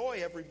peace and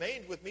joy have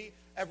remained with me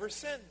ever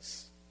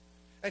since."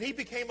 And he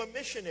became a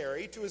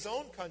missionary to his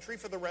own country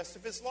for the rest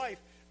of his life.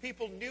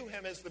 People knew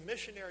him as the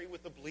missionary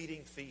with the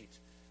bleeding feet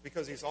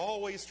because he's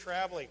always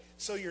traveling.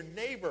 So your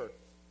neighbor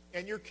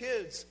and your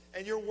kids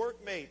and your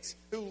workmates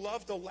who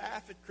love to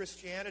laugh at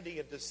Christianity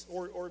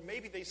or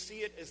maybe they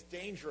see it as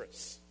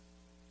dangerous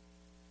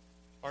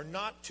are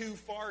not too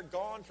far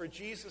gone for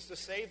Jesus to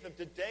save them.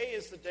 Today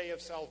is the day of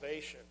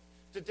salvation.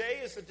 Today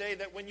is the day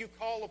that when you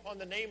call upon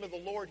the name of the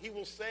Lord, he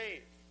will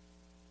save.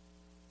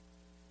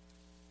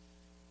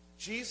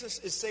 Jesus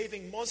is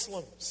saving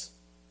Muslims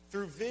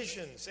through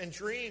visions and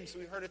dreams.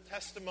 We heard a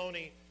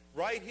testimony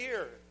right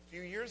here a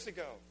few years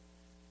ago.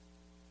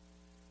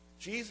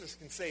 Jesus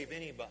can save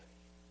anybody.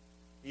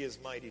 He is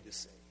mighty to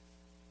save.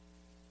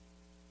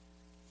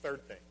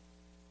 Third thing.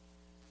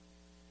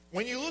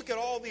 When you look at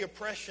all the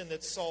oppression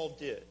that Saul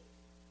did,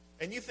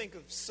 and you think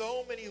of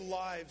so many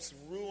lives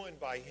ruined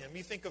by him,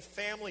 you think of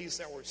families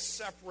that were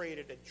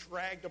separated and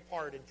dragged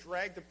apart and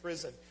dragged to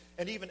prison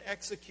and even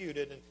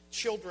executed, and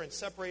children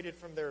separated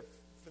from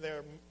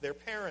their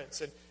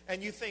parents,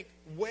 and you think,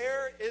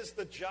 where is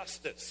the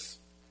justice?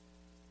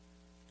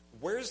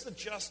 Where's the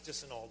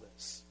justice in all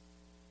this?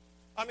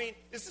 I mean,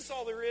 is this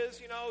all there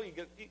is? You know,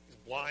 he's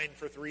blind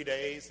for 3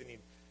 days,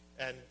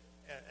 and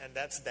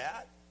that's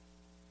that.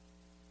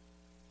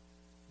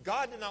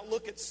 God did not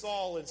look at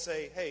Saul and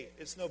say, "Hey,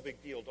 it's no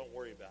big deal. Don't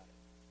worry about it."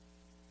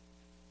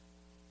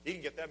 He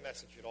didn't get that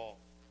message at all.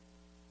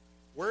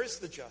 Where is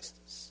the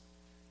justice?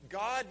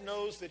 God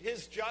knows that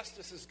his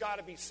justice has got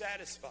to be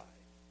satisfied.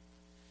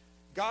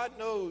 God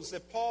knows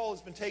that Paul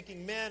has been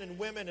taking men and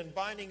women and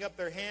binding up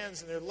their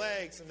hands and their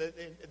legs, and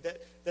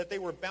that they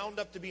were bound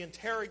up to be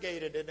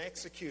interrogated and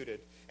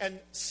executed.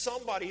 And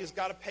somebody has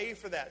got to pay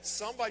for that.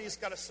 Somebody's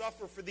got to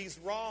suffer for these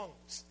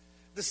wrongs.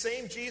 The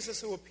same Jesus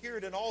who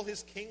appeared in all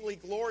his kingly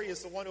glory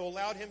is the one who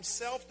allowed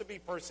himself to be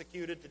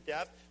persecuted to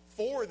death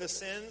for the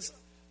sins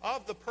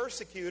of the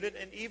persecuted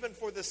and even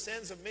for the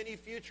sins of many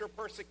future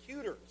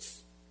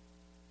persecutors.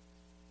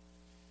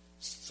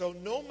 So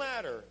no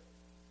matter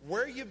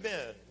where you've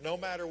been, no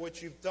matter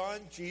what you've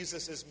done,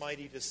 Jesus is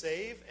mighty to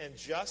save, and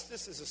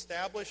justice is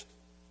established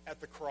at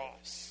the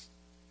cross.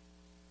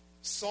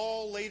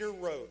 Saul later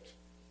wrote,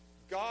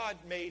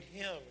 God made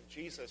him,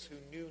 Jesus, who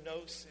knew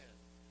no sin,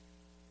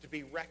 to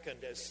be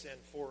reckoned as sin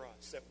for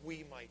us, that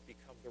we might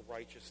become the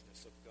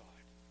righteousness of God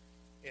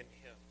in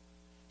him.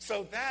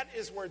 So that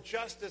is where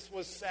justice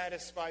was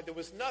satisfied. There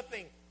was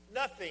nothing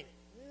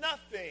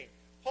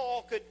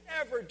Paul could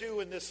ever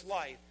do in this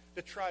life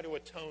to try to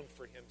atone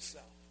for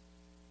himself.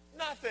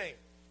 Nothing.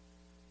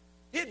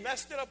 He had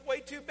messed it up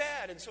way too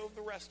bad, and so have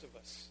the rest of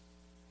us.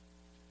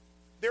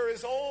 There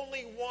is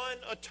only one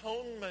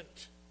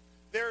atonement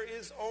There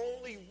is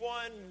only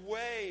one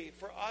way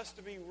for us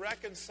to be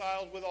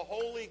reconciled with a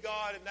holy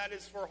God, and that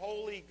is for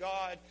holy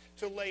God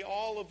to lay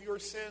all of your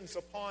sins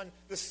upon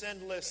the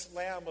sinless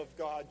Lamb of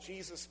God,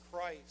 Jesus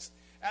Christ.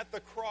 At the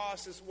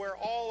cross is where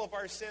all of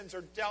our sins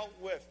are dealt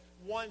with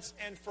once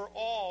and for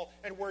all,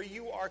 and where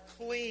you are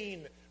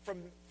clean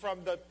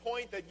from the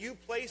point that you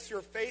place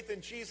your faith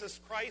in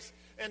Jesus Christ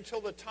until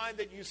the time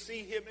that you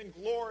see him in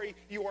glory.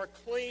 You are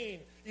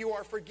clean. You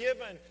are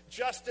forgiven.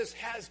 Justice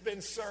has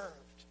been served.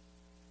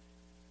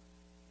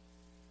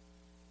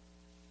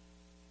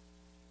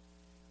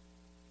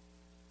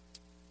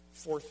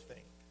 Fourth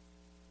thing,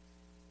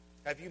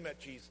 have you met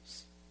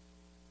Jesus?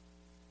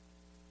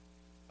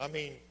 I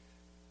mean,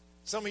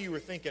 some of you were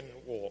thinking,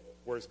 well,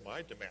 where's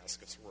my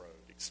Damascus Road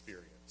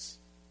experience?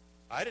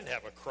 I didn't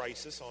have a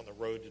crisis on the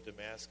road to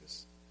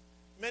Damascus.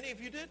 Many of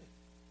you didn't.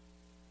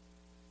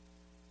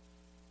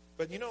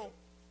 But you know,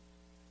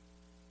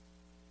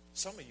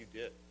 some of you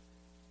did.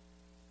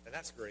 And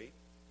that's great.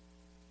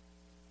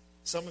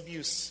 Some of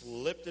you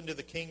slipped into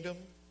the kingdom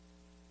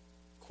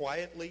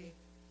quietly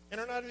and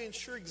are not even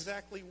sure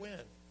exactly when.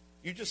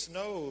 You just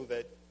know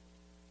that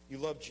you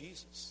love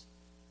Jesus.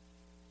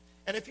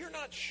 And if you're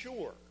not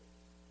sure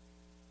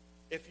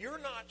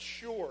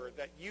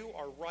that you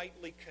are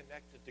rightly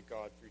connected to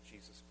God through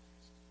Jesus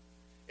Christ,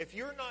 if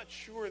you're not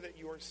sure that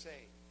you are saved,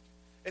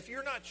 if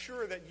you're not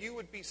sure that you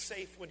would be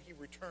safe when he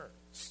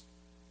returns,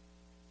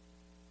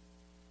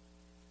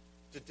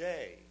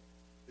 today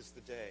is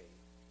the day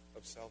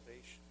of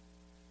salvation.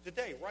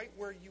 Today, right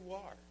where you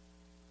are,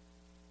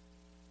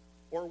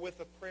 or with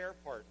a prayer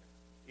partner,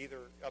 either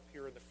up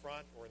here in the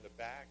front or in the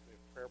back. The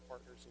prayer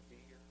partners will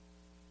be here.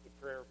 The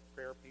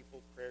prayer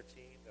people, prayer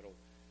team that'll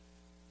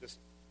just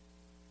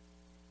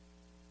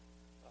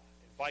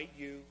invite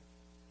you,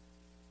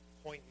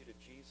 point you to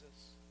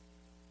Jesus.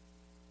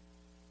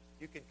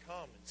 You can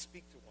come and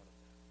speak to one of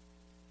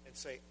them and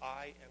say,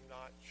 I am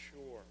not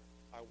sure.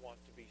 I want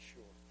to be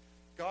sure.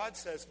 God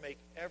says make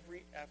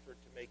every effort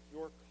to make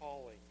your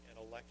calling and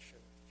election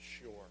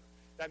sure.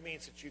 That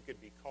means that you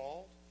could be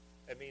called.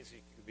 It means that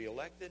you could be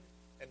elected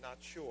and not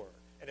sure.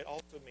 And it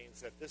also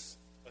means that this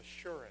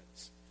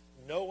assurance,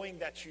 knowing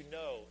that you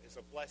know, is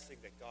a blessing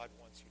that God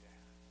wants you to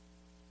have.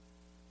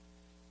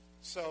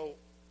 So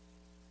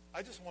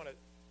I just want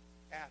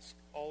to ask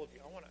all of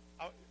you,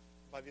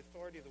 by the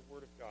authority of the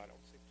Word of God, I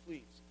want to say,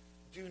 please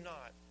do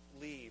not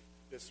leave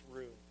this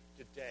room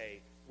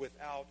today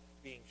without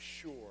being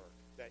sure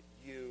that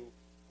you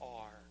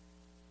are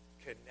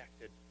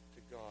connected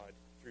to God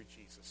through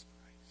Jesus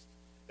Christ.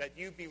 That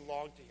you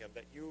belong to him,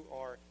 that you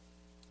are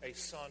a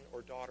son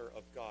or daughter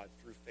of God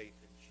through faith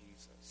in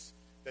Jesus,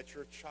 that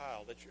you're a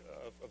child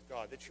of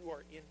God, that you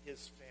are in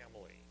his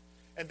family,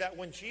 and that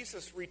when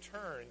Jesus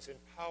returns in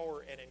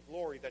power and in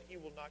glory, that he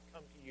will not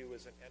come to you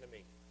as an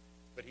enemy,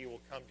 but he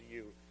will come to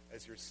you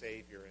as your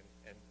Savior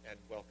and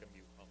welcome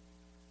you home.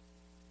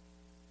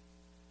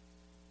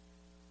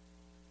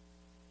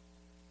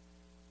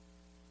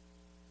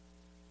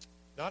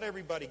 Not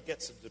everybody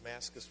gets a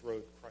Damascus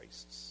Road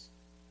crisis.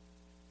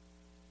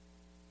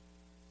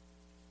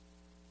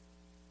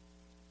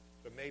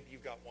 But maybe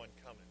you've got one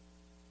coming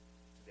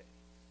today.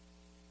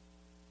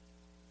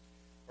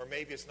 Or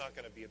maybe it's not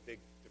going to be a big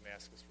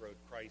Damascus Road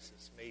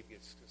crisis. Maybe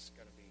it's just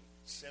going to be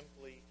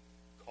simply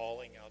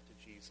calling out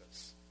to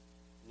Jesus,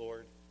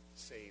 Lord,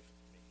 save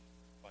me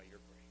by your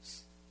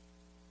grace.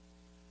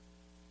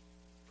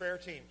 Prayer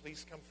team,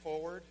 please come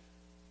forward.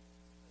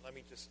 Let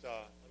me just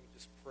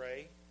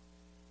pray.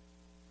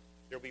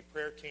 There'll be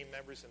prayer team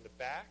members in the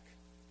back,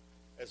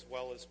 as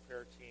well as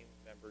prayer team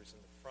members in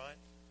the front.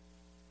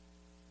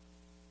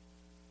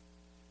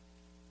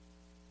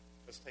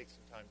 Let's take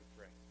some time to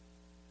pray.